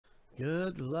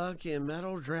Good luck in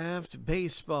Metal Draft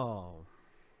Baseball.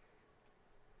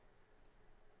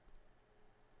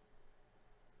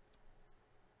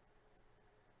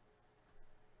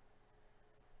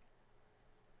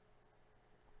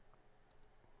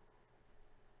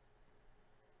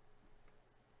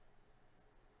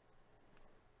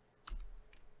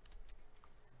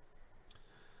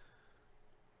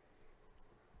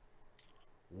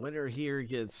 Winner here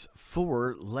gets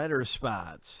 4 letter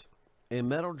spots in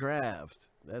Metal Draft.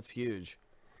 That's huge.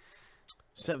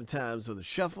 7 times with a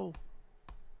shuffle.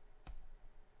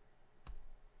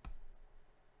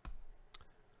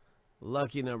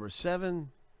 Lucky number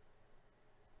 7.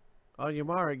 On your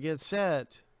mark, get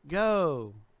set,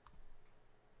 go.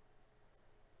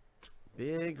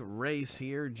 Big race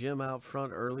here. Jim out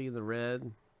front early in the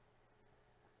red.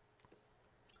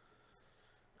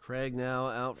 Craig now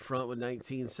out front with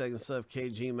 19 seconds left.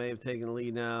 KG may have taken the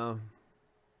lead now.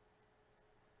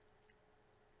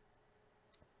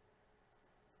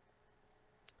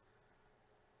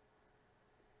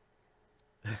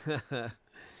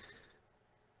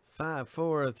 Five,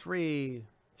 4, 3,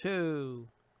 2,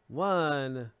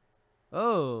 1.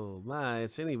 Oh my,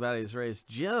 it's anybody's race.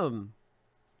 Jim's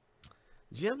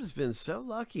been so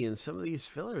lucky in some of these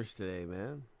fillers today,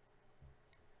 man.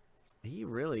 He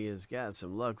really has got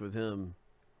some luck with him.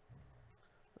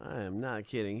 I am not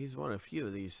kidding. He's won a few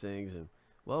of these things. And,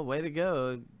 well, way to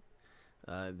go.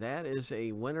 That is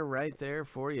a winner right there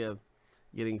for you.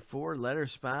 Getting 4 letter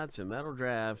spots in Metal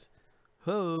Draft.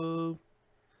 Ho!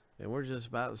 And we're just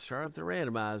about to start up the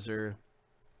randomizer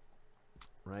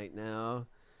right now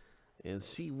and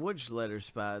see which letter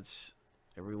spots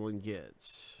everyone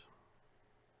gets.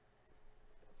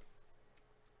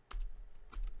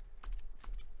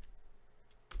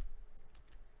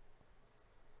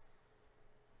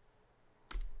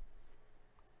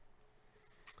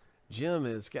 Jim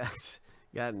has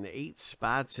gotten 8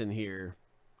 spots in here,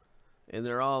 and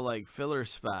they're all like filler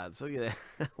spots. Look at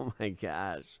that. Oh my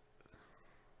gosh.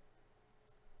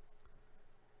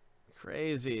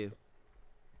 Crazy.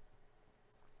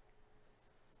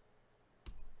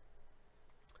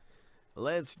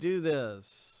 Let's do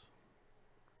this.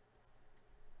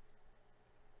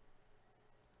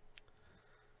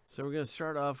 So we're going to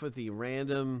start off with the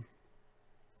random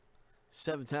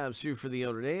 7 times through for the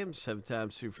owner name, 7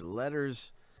 times through for the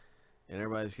letters, and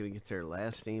everybody's going to get their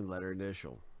last name, letter,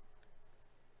 initial.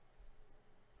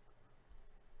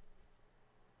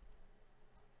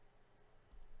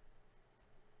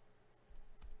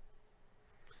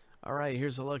 All right,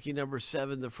 here's a lucky number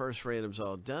 7. The first random's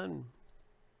all done.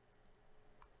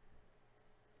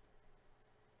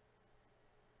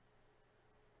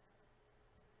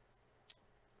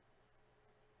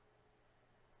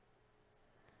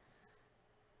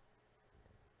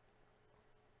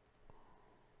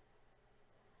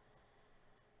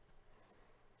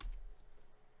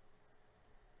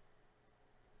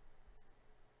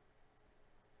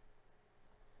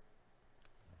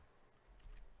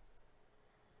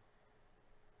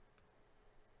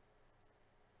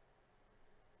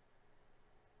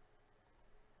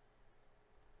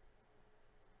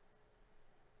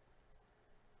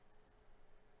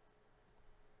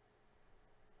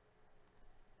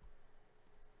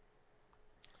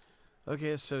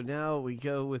 Okay, so now we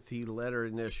go with the letter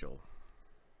initial.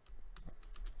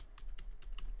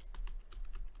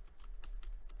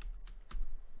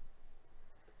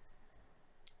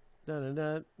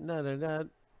 Da-da-da.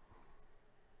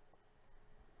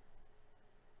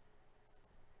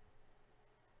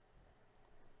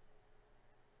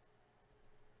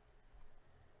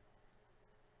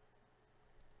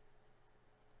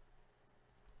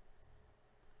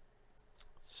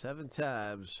 7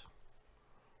 times.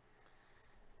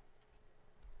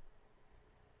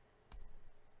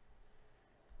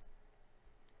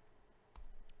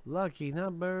 Lucky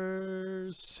number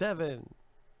 7.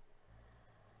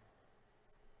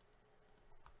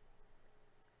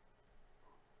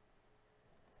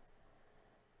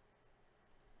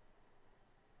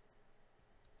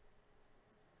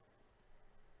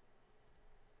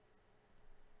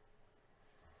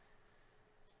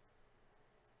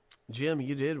 Jim,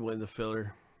 you did win the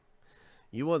filler.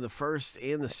 You won the first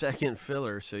and the second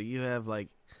filler, so you have like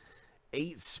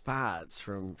 8 spots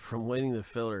from winning the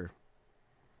filler.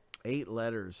 8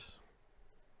 letters.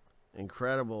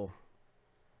 Incredible.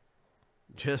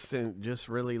 Just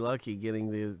really lucky getting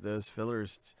those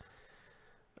fillers.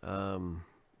 So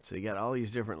you got all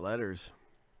these different letters.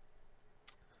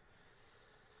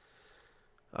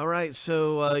 All right,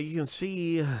 so you can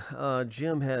see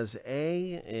Jim has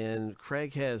A and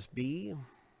Craig has B.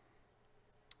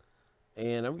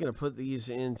 And I'm going to put these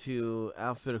into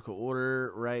alphabetical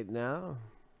order right now.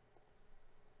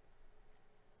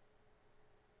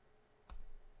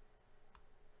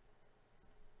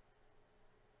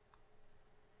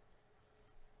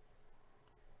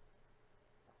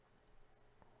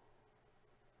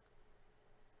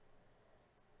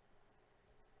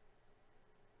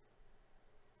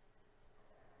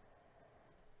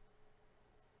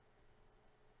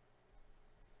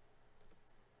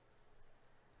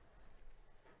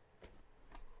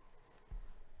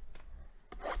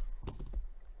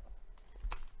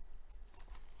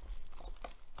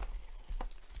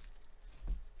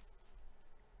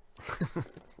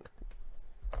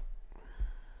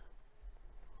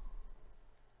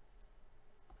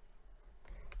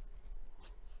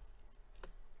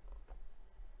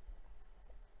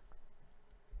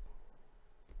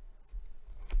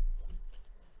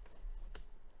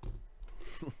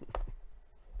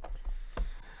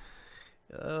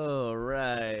 All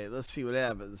right, let's see what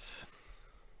happens.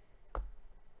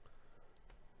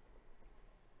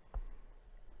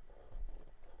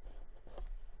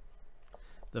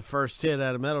 The first hit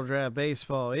out of Metal Draft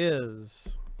Baseball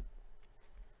is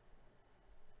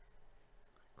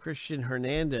Christian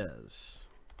Hernandez.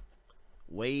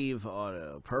 Wave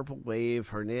auto. Purple Wave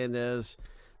Hernandez.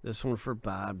 This one for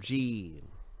Bob G.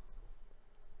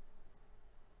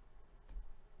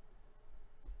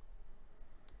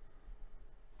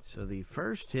 So the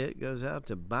first hit goes out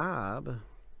to Bob.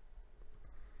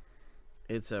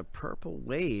 It's a Purple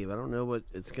Wave. I don't know what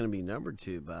it's going to be numbered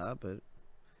to, Bob, but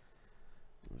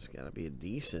it's got to be a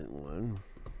decent one.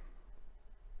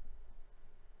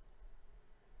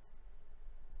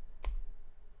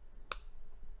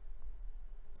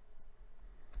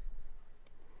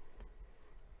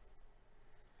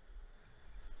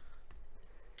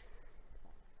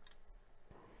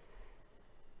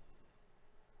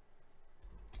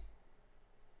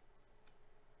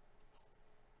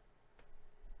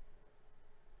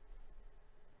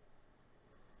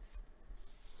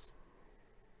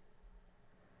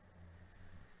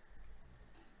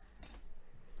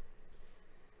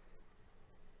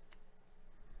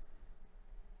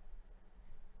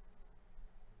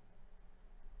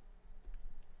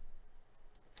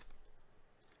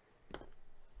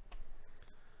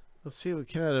 Let's see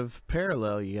what kind of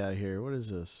parallel you got here. What is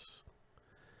this?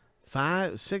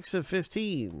 6 of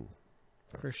 15.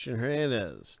 Christian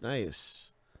Hernandez. Nice.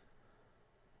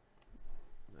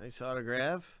 Nice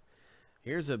autograph.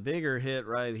 Here's a bigger hit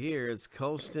right here. It's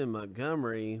Colston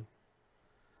Montgomery,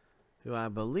 who I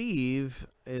believe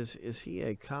is he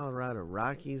a Colorado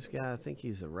Rockies guy? I think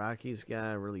he's a Rockies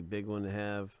guy. A really big one to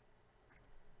have.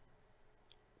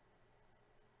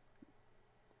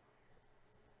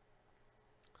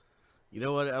 You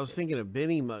know what? I was thinking of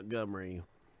Benny Montgomery.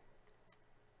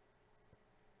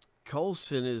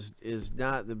 Colson is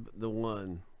not the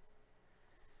one.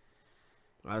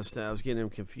 I was getting him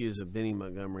confused with Benny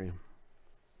Montgomery.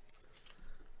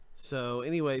 So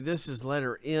anyway, this is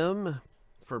letter M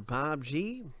for Bob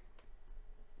G.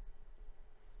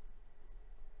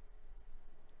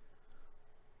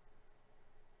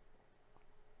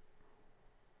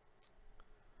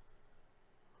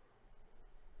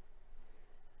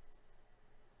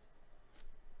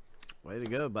 Way to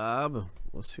go, Bob.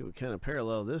 Let's see what kind of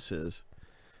parallel this is.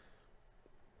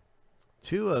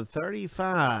 2 of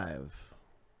 35.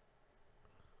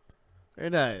 Very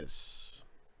nice.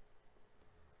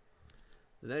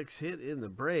 The next hit in the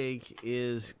break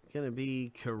is going to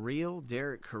be Carril,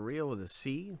 Derek Carril with a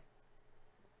C.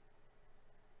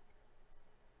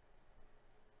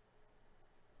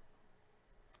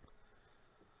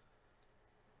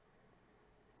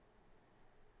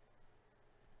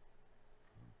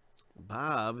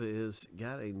 Bob has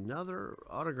got another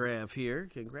autograph here.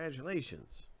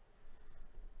 Congratulations.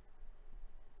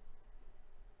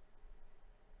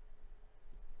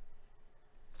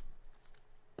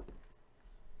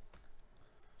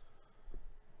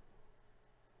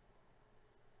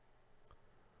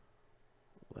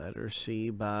 Letter C,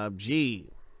 Bob G.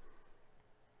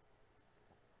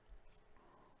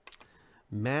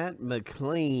 Matt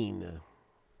McLean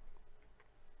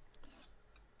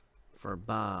for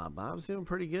Bob. Bob's doing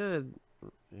pretty good.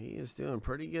 He is doing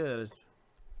pretty good.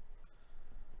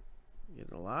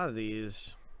 Getting a lot of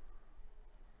these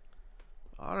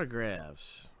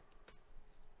autographs.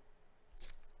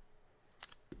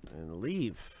 And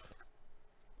Leaf.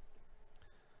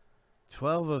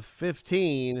 12 of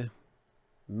 15.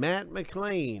 Matt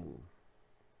McLean.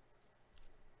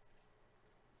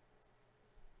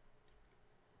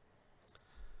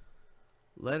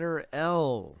 Letter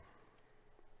L.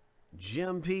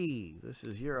 Jim P. This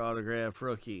is your autograph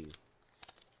rookie.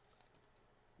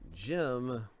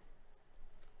 Jim,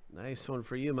 nice one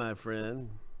for you, my friend.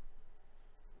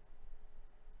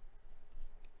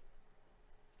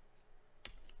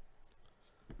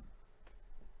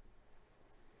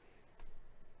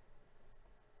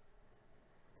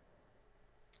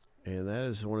 And that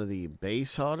is one of the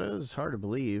base autos. Hard to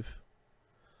believe,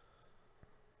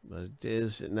 but it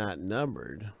is not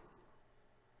numbered.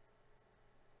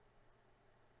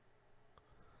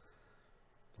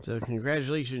 So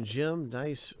congratulations, Jim.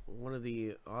 Nice one of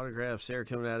the autographs there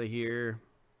coming out of here.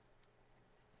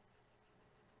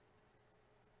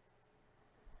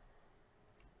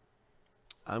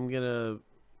 I'm going to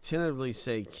tentatively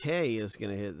say K is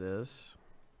going to hit this.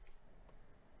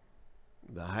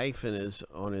 The hyphen is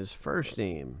on his first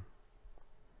name.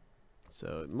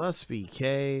 So it must be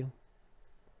K.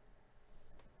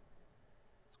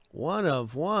 1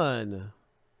 of 1.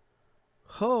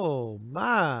 Oh,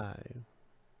 my.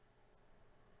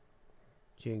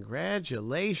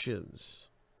 Congratulations.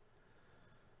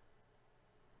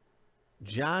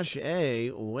 Josh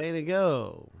A., way to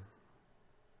go.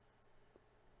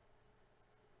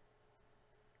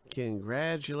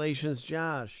 Congratulations,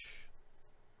 Josh.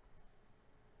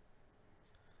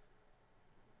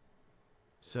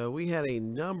 So we had a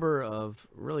number of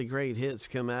really great hits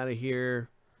come out of here.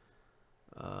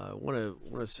 I want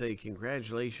to say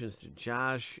congratulations to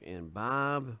Josh and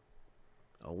Bob.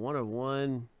 A 1 of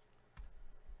 1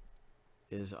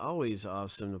 is always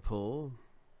awesome to pull.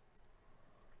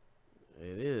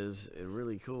 It is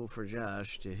really cool for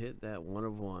Josh to hit that 1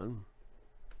 of 1.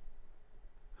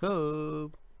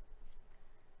 Hope.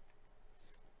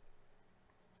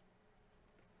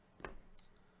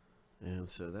 And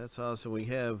so that's awesome. We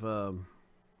have a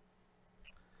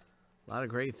lot of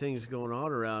great things going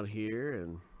on around here,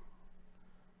 and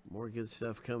more good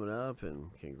stuff coming up. And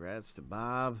congrats to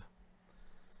Bob.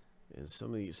 And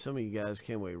some of you guys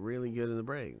came away really good in the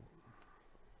break.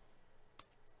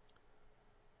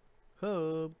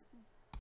 Hope.